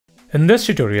In this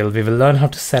tutorial, we will learn how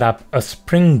to set up a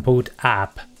Spring Boot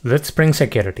app with Spring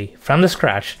Security from the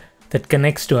scratch that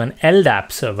connects to an LDAP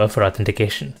server for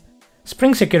authentication.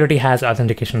 Spring Security has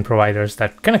authentication providers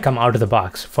that kind of come out of the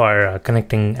box for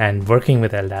connecting and working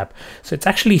with LDAP, so it's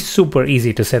actually super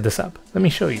easy to set this up. Let me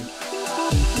show you.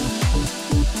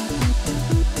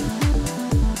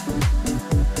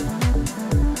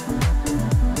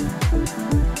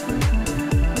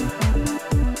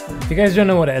 If you guys don't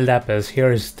know what LDAP is,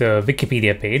 here's the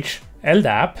Wikipedia page.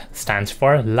 LDAP stands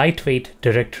for Lightweight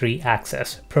Directory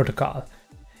Access Protocol.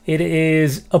 It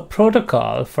is a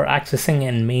protocol for accessing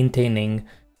and maintaining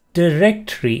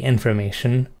directory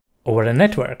information over a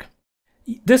network.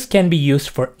 This can be used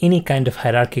for any kind of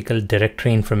hierarchical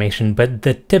directory information, but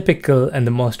the typical and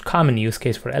the most common use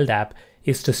case for LDAP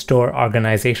is to store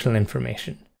organizational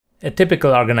information. A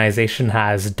typical organization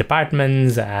has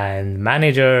departments and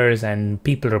managers and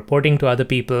people reporting to other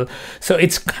people. So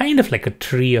it's kind of like a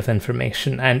tree of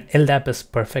information, and LDAP is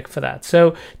perfect for that.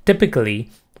 So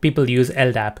typically, people use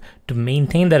LDAP to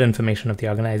maintain that information of the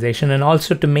organization and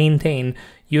also to maintain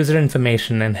user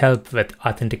information and help with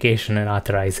authentication and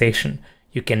authorization.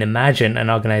 You can imagine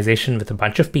an organization with a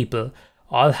bunch of people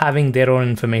all having their own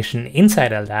information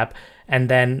inside LDAP, and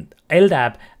then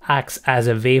LDAP acts as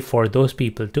a way for those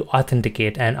people to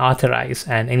authenticate and authorize.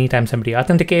 And anytime somebody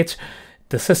authenticates,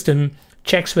 the system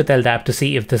checks with LDAP to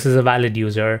see if this is a valid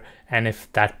user and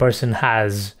if that person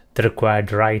has the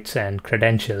required rights and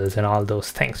credentials and all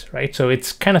those things, right? So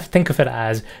it's kind of, think of it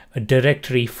as a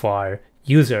directory for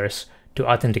users to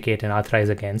authenticate and authorize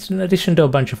against, in addition to a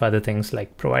bunch of other things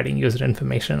like providing user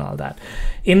information and all that.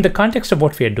 In the context of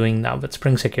what we are doing now with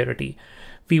Spring Security,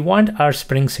 we want our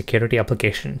Spring Security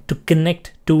application to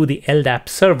connect to the LDAP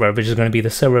server, which is going to be the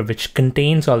server which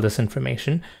contains all this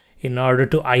information, in order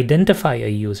to identify a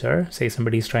user. Say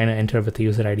somebody's trying to enter with a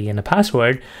user ID and a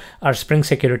password. Our Spring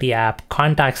Security app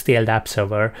contacts the LDAP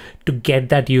server to get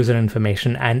that user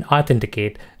information and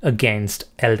authenticate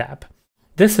against LDAP.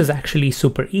 This is actually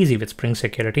super easy with Spring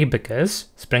Security because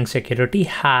Spring Security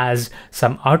has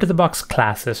some out-of-the-box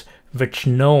classes which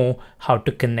know how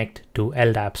to connect to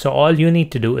LDAP. So all you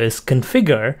need to do is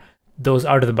configure those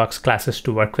out-of-the-box classes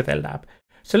to work with LDAP.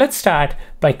 So let's start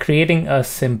by creating a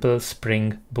simple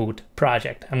Spring Boot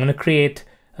project. I'm going to create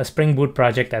a Spring Boot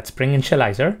project at Spring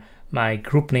Initializer. My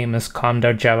group name is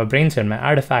com.javabrains and my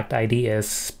artifact ID is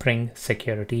Spring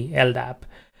Security LDAP.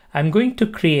 I'm going to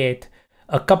create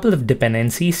a couple of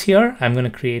dependencies here. I'm going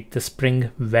to create the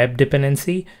Spring Web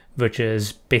dependency, which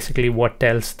is basically what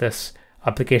tells this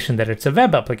application that it's a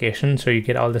web application. So you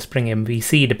get all the Spring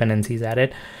MVC dependencies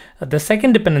added. The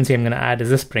second dependency I'm going to add is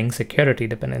the Spring Security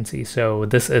dependency. So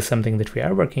this is something that we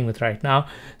are working with right now.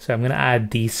 So I'm going to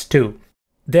add these two.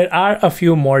 There are a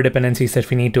few more dependencies that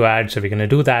we need to add. So we're going to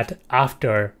do that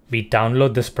after we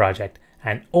download this project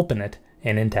and open it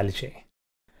in IntelliJ.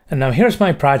 And now here's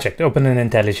my project open in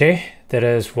IntelliJ. There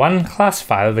is one class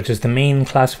file, which is the main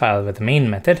class file with the main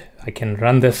method. I can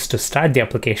run this to start the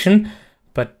application,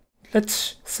 but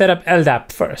let's set up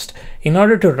LDAP first. In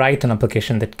order to write an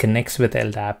application that connects with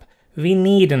LDAP, we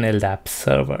need an LDAP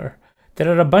server. There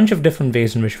are a bunch of different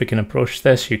ways in which we can approach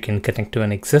this. You can connect to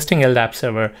an existing LDAP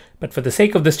server, but for the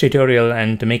sake of this tutorial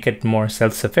and to make it more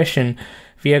self-sufficient,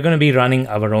 we are going to be running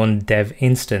our own dev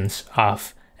instance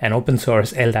of an open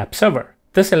source LDAP server.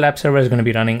 This LDAP server is going to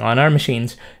be running on our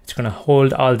machines. It's going to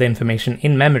hold all the information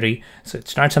in memory. So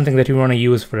it's not something that you want to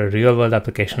use for a real world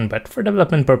application, but for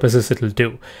development purposes, it'll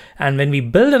do. And when we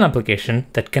build an application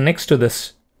that connects to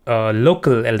this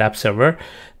local LDAP server,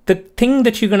 the thing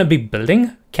that you're going to be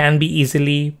building can be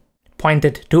easily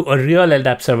pointed to a real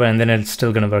LDAP server, and then it's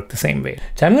still going to work the same way.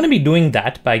 So I'm going to be doing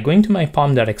that by going to my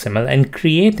pom.xml and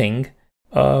creating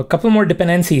a couple more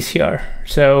dependencies here.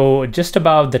 So just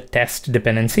above the test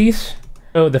dependencies.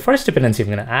 So the first dependency I'm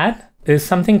going to add is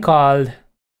something called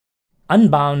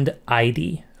Unbound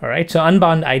ID. All right, so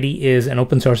Unbound ID is an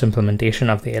open source implementation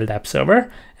of the LDAP server.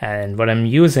 And what I'm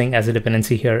using as a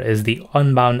dependency here is the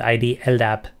Unbound ID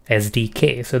LDAP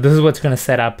SDK. So this is what's going to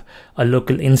set up a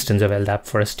local instance of LDAP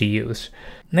for us to use.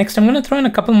 Next, I'm going to throw in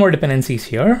a couple more dependencies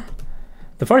here.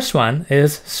 The first one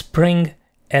is Spring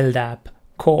LDAP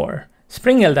Core.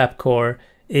 Spring LDAP Core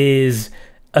is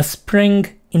a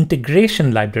Spring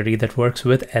integration library that works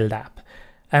with LDAP.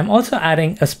 I'm also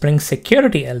adding a Spring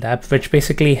Security LDAP, which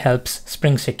basically helps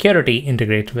Spring Security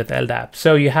integrate with LDAP.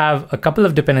 So you have a couple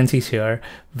of dependencies here,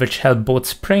 which help both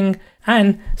Spring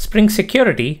and Spring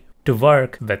Security to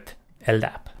work with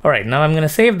LDAP. All right, now I'm going to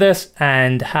save this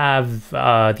and have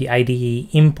the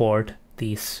IDE import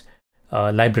these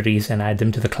libraries and add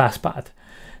them to the class path.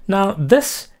 Now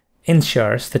this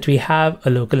ensures that we have a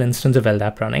local instance of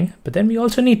LDAP running, but then we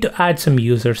also need to add some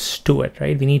users to it,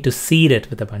 right? We need to seed it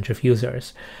with a bunch of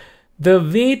users. The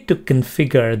way to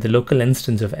configure the local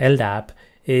instance of LDAP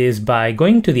is by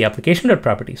going to the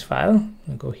application.properties file.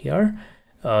 I'll go here.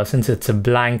 Since it's a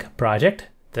blank project,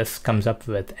 this comes up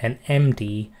with an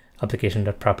empty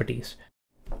application.properties.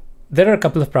 There are a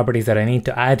couple of properties that I need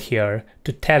to add here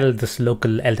to tell this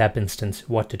local LDAP instance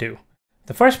what to do.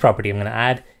 The first property I'm going to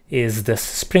add is this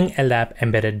Spring LDAP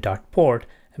embedded.port.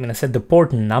 I'm going to set the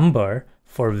port number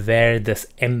for where this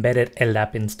embedded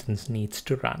LDAP instance needs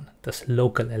to run, this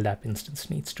local LDAP instance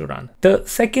needs to run. The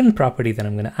second property that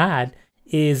I'm going to add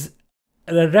is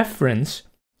a reference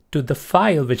to the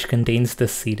file which contains the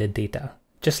seeded data.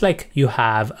 Just like you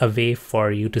have a way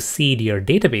for you to seed your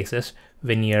databases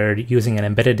when you're using an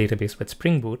embedded database with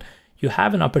Spring Boot, you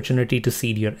have an opportunity to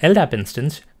seed your LDAP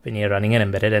instance when you're running an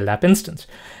embedded LDAP instance.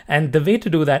 And the way to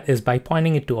do that is by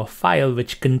pointing it to a file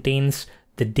which contains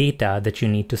the data that you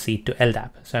need to seed to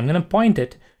LDAP. So I'm going to point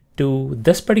it to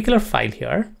this particular file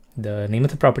here. The name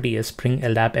of the property is Spring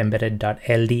LDAP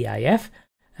embedded.ldif,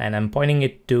 and I'm pointing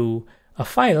it to a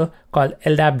file called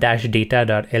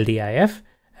ldap-data.ldif,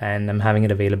 and I'm having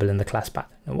it available in the class path.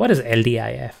 Now, what is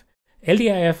LDIF?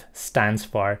 LDIF stands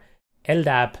for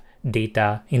LDAP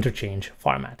Data Interchange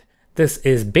Format. This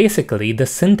is basically the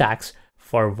syntax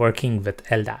for working with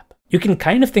LDAP. You can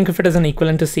kind of think of it as an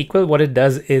equivalent to SQL. What it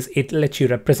does is it lets you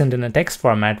represent in a text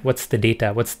format what's the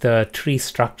data, what's the tree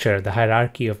structure, the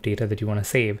hierarchy of data that you want to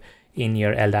save in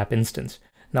your LDAP instance.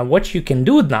 Now, what you can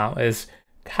do now is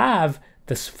have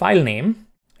this file name,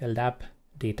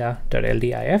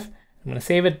 ldap-data.ldif. I'm going to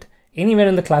save it anywhere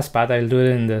in the class path. I'll do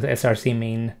it in the src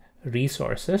main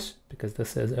resources because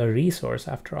this is a resource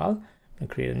after all. I'm going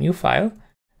to create a new file,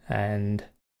 and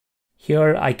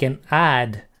here I can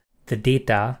add the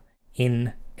data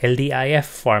in LDIF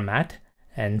format.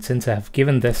 And since I have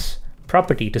given this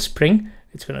property to Spring,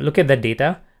 it's going to look at that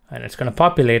data and it's going to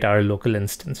populate our local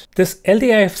instance. This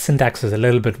LDIF syntax is a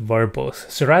little bit verbose.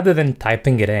 So rather than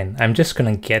typing it in, I'm just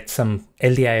going to get some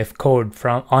LDIF code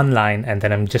from online, and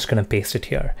then I'm just going to paste it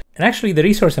here. And actually the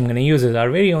resource I'm going to use is our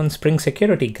very own Spring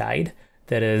Security guide.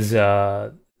 That is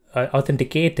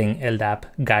authenticating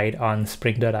LDAP guide on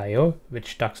spring.io,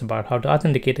 which talks about how to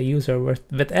authenticate a user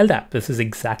with LDAP. This is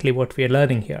exactly what we are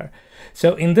learning here.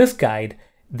 So in this guide,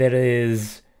 there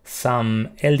is some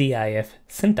LDIF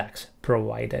syntax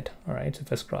provided. All right, so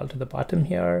if I scroll to the bottom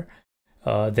here,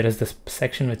 there is this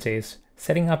section which says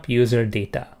setting up user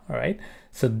data. All right,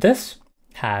 so this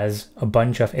has a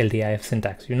bunch of LDIF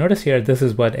syntax. You notice here, this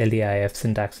is what LDIF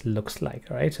syntax looks like.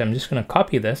 All right, so I'm just going to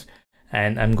copy this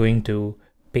and I'm going to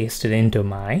paste it into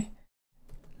my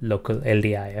local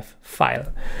LDIF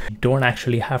file. You don't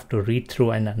actually have to read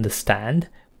through and understand,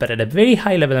 but at a very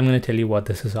high level, I'm going to tell you what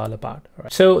this is all about.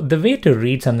 Right? So the way to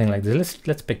read something like this,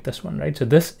 let's pick this one, right? So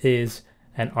this is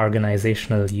an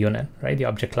organizational unit, right? The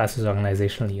object class is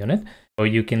organizational unit. So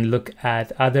you can look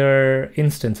at other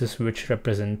instances which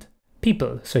represent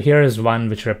people. So here is one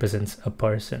which represents a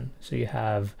person. So you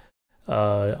have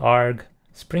org,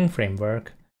 Spring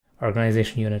Framework,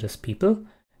 organization unit is people,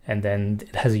 and then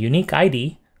it has a unique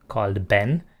ID called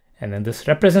Ben, and then this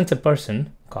represents a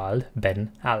person called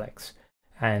Ben Alex.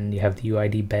 And you have the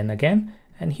UID Ben again,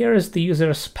 and here is the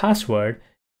user's password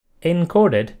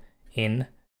encoded in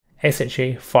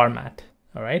SHA format.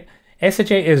 All right,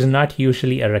 SHA is not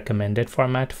usually a recommended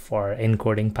format for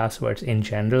encoding passwords in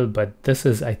general, but this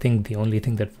is, I think, the only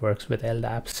thing that works with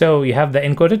LDAP. So you have the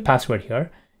encoded password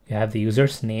here, you have the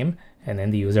user's name, and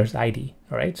then the user's ID.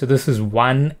 All right, so this is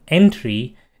one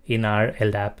entry in our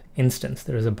LDAP instance.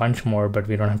 There is a bunch more, but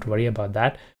we don't have to worry about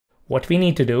that. What we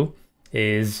need to do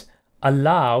is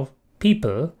allow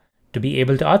people to be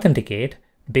able to authenticate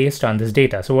based on this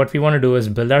data. So what we want to do is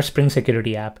build our Spring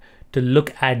Security app to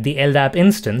look at the LDAP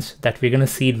instance that we're going to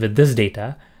seed with this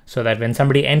data, so that when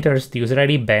somebody enters the user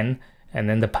ID Ben and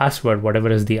then the password,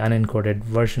 whatever is the unencoded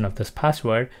version of this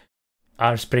password,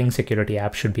 our Spring Security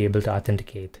app should be able to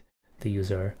authenticate the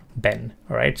user Ben.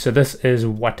 All right, so this is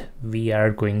what we are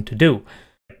going to do.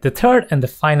 The third and the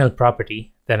final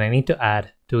property that I need to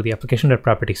add to the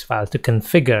application.properties file to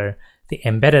configure the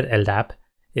embedded LDAP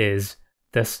is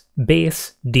this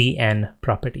base DN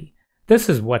property. This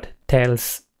is what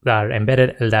tells our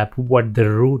embedded LDAP what the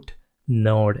root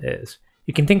node is.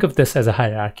 You can think of this as a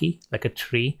hierarchy, like a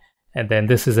tree, and then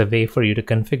this is a way for you to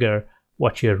configure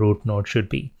what your root node should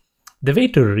be. The way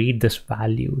to read this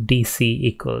value, DC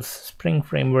equals Spring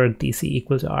Framework, DC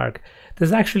equals arg, this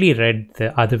is actually read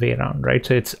the other way around, right?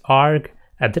 So it's arg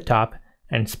at the top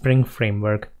and Spring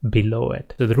Framework below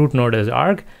it. So the root node is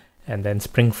arg, and then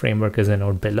Spring Framework is a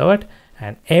node below it,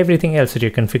 and everything else that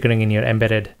you're configuring in your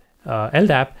embedded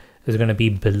LDAP is going to be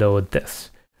below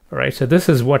this. All right, so this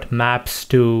is what maps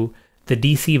to the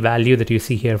DC value that you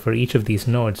see here for each of these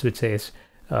nodes, which says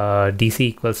DC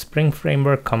equals Spring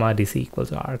Framework, comma, DC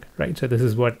equals arg, right? So this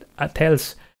is what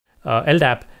tells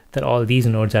LDAP that all these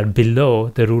nodes are below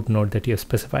the root node that you have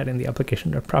specified in the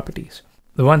application.properties.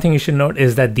 The one thing you should note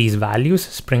is that these values,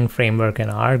 Spring Framework and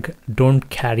arg, don't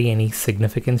carry any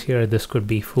significance here. This could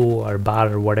be foo or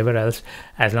bar or whatever else.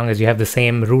 As long as you have the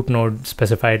same root node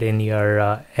specified in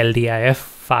your LDIF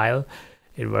file,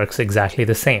 it works exactly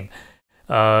the same.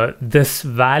 This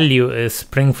value is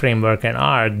Spring Framework and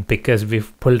arg because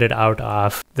we've pulled it out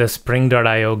of the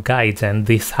Spring.io guides, and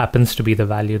this happens to be the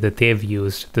value that they've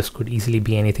used. This could easily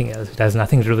be anything else. It has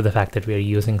nothing to do with the fact that we are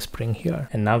using Spring here.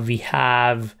 And now we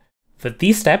have, with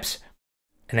these steps,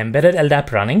 an embedded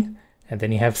LDAP running, and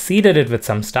then you have seeded it with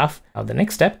some stuff. Now the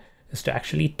next step is to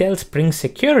actually tell Spring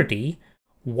Security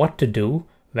what to do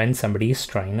when somebody is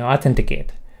trying to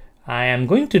authenticate. I am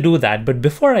going to do that, but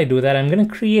before I do that, I'm going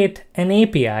to create an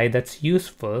API that's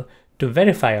useful to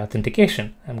verify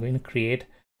authentication. I'm going to create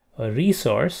a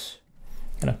resource.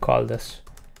 I'm going to call this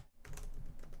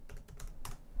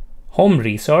home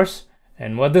resource.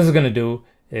 And what this is going to do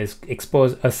is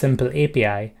expose a simple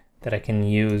API that I can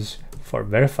use for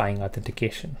verifying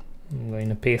authentication. I'm going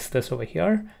to paste this over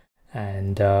here.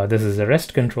 And this is a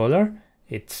REST controller.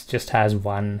 It just has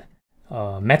one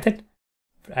method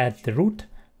at the root,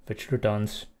 which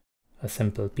returns a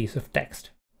simple piece of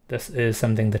text. This is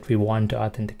something that we want to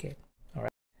authenticate. All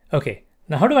right. Okay,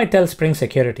 now how do I tell Spring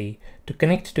Security to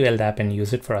connect to LDAP and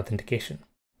use it for authentication?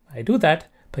 I do that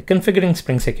by configuring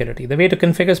Spring Security. The way to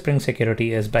configure Spring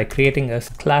Security is by creating a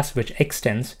class which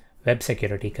extends Web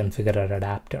Security Configurer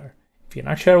Adapter. If you're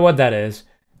not sure what that is,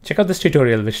 check out this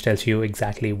tutorial which tells you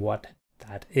exactly what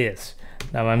that is.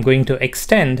 Now I'm going to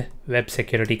extend Web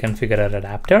Security Configurer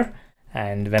Adapter,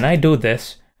 and when I do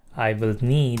this, I will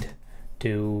need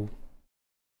to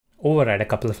override a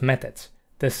couple of methods.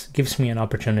 This gives me an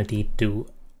opportunity to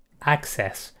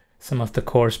access some of the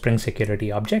core Spring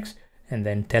Security objects and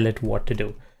then tell it what to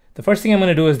do. The first thing I'm going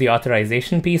to do is the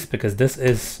authorization piece, because this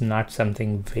is not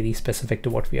something very specific to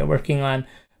what we are working on.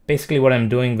 Basically what I'm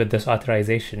doing with this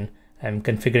authorization, I'm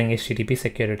configuring HTTP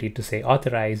security to say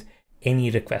authorize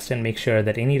any request and make sure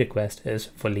that any request is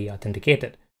fully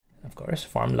authenticated. Of course,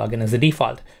 form login is the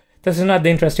default. This is not the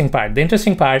interesting part. The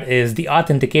interesting part is the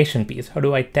authentication piece. How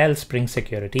do I tell Spring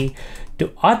Security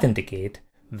to authenticate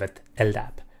with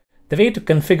LDAP? The way to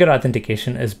configure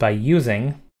authentication is by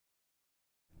using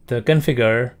the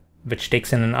configure, which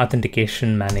takes in an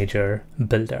authentication manager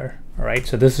builder. All right,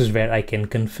 so this is where I can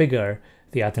configure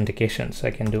the authentication. So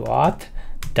I can do auth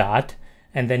dot,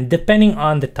 and then depending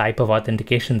on the type of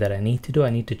authentication that I need to do, I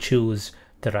need to choose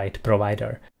the right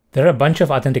provider. There are a bunch of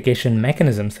authentication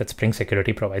mechanisms that Spring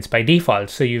Security provides by default.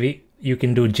 So you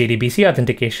can do JDBC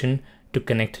authentication to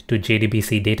connect to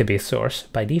JDBC database source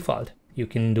by default. You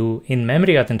can do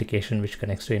in-memory authentication, which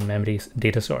connects to in-memory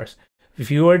data source.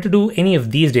 If you were to do any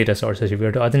of these data sources, if you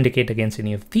were to authenticate against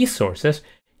any of these sources,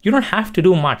 you don't have to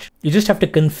do much. You just have to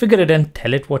configure it and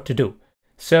tell it what to do.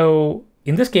 So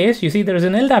in this case, you see there is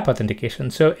an LDAP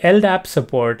authentication. So LDAP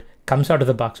support comes out of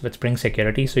the box with Spring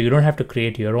Security, so you don't have to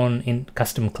create your own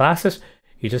custom classes.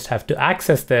 You just have to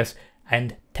access this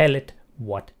and tell it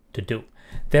what to do.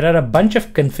 There are a bunch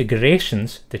of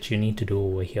configurations that you need to do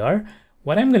over here.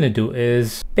 What I'm going to do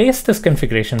is paste this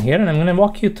configuration here, and I'm going to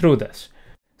walk you through this,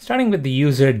 starting with the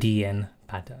user DN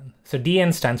pattern. So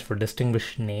DN stands for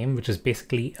distinguished name, which is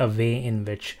basically a way in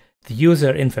which the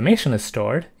user information is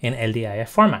stored in LDIF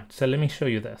format. So let me show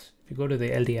you this. If you go to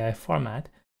the LDIF format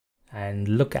and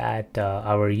look at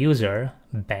our user,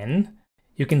 Ben,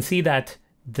 you can see that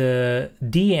the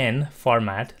DN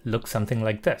format looks something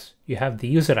like this. You have the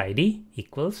user ID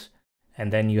equals,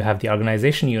 and then you have the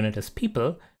organization unit as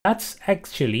people. That's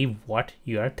actually what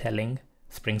you are telling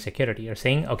Spring Security. You're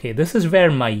saying, okay, this is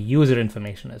where my user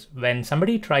information is. When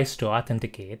somebody tries to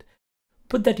authenticate,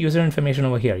 put that user information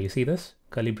over here. You see this?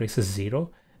 Curly braces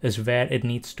 0 is where it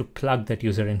needs to plug that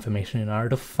user information in order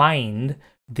to find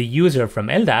the user from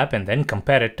LDAP and then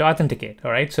compare it to authenticate.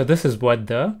 All right, so this is what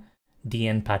the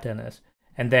DN pattern is.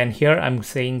 And then here I'm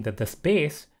saying that the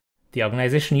space, the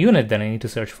organization unit that I need to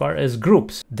search for is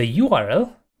groups. The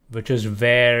URL, which is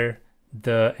where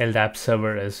the LDAP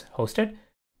server is hosted,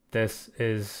 this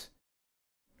is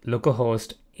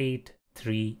localhost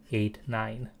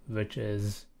 8389, which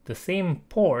is the same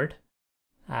port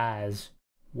as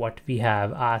what we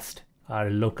have asked our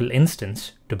local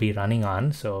instance to be running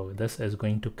on. So this is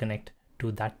going to connect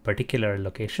to that particular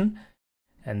location.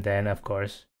 And then of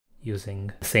course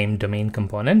using the same domain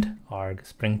component, org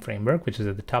Spring Framework, which is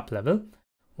at the top level.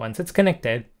 Once it's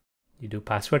connected, you do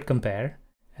password compare,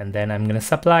 and then I'm going to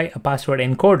supply a password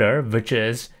encoder, which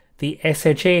is the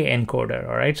SHA encoder.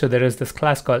 All right, so there is this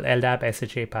class called LDAP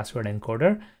SHA password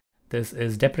encoder. This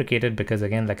is deprecated because,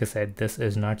 again, like I said, this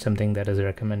is not something that is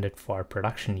recommended for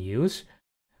production use.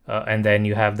 And then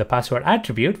you have the password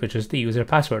attribute, which is the user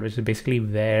password, which is basically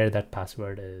where that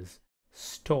password is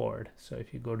stored. So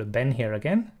if you go to Ben here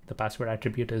again, the password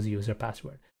attribute is user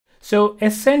password. So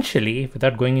essentially,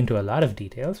 without going into a lot of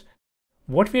details,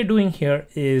 what we're doing here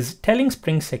is telling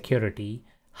Spring Security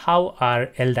how our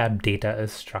LDAP data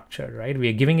is structured, right? We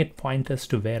are giving it pointers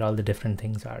to where all the different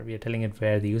things are. We are telling it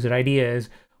where the user ID is,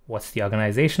 what's the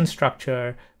organization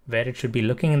structure, where it should be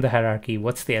looking in the hierarchy,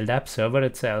 what's the LDAP server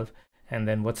itself, and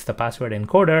then what's the password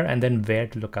encoder, and then where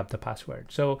to look up the password.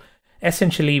 So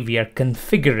essentially, we are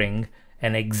configuring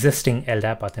an existing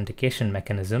LDAP authentication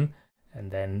mechanism,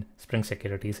 and then Spring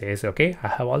Security says, okay, I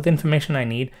have all the information I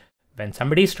need. When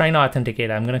somebody's trying to authenticate,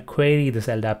 I'm going to query this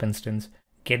LDAP instance,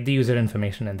 get the user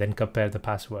information, and then compare the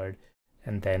password,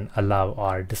 and then allow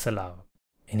or disallow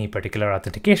any particular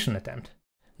authentication attempt.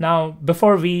 Now,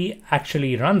 before we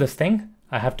actually run this thing,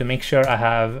 I have to make sure I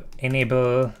have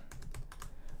enable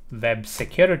web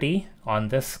security on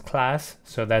this class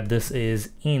so that this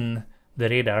is in the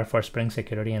radar for Spring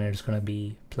Security, and it's going to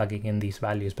be plugging in these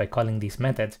values by calling these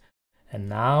methods. And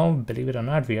now, believe it or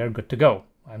not, we are good to go.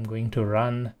 I'm going to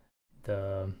run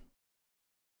the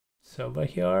server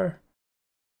here.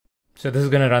 So this is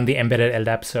going to run the embedded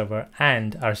LDAP server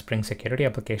and our Spring Security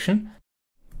application.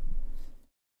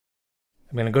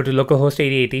 I'm going to go to localhost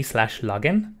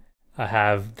 8080/login. I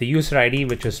have the user ID,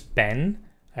 which is Ben.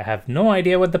 I have no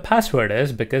idea what the password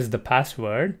is because the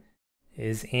password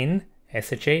is in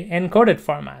SHA encoded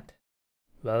format.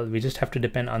 Well, we just have to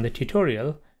depend on the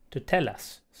tutorial to tell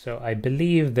us. So I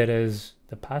believe there is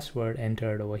the password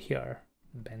entered over here,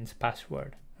 Ben's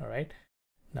password. All right.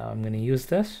 Now I'm going to use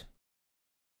this.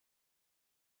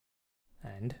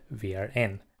 And we are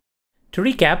in. To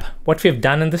recap, what we've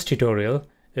done in this tutorial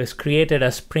is created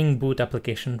a Spring Boot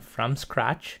application from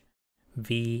scratch.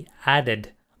 We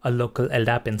added a local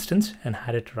LDAP instance and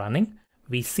had it running.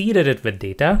 We seeded it with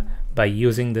data by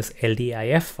using this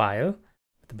LDIF file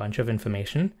with a bunch of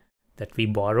information that we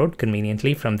borrowed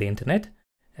conveniently from the internet.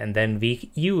 And then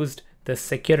we used the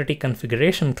security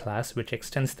configuration class, which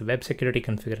extends the web security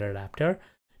configure adapter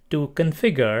to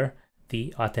configure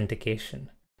the authentication.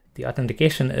 The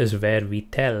authentication is where we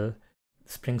tell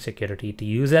Spring Security to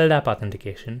use LDAP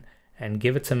authentication and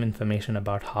give it some information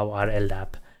about how our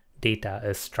LDAP data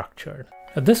is structured.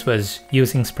 This was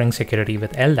using Spring Security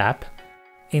with LDAP.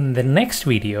 In the next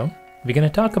video, we're going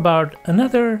to talk about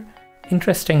another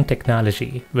interesting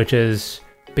technology, which is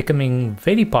becoming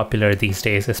very popular these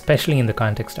days, especially in the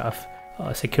context of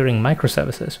securing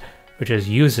microservices, which is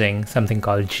using something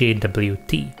called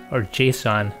JWT, or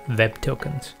JSON Web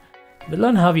Tokens. We'll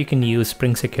learn how you can use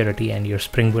Spring Security and your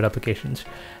Spring Boot applications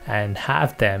and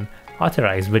have them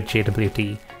authorized with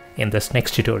JWT in this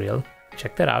next tutorial.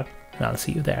 Check that out, and I'll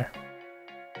see you there.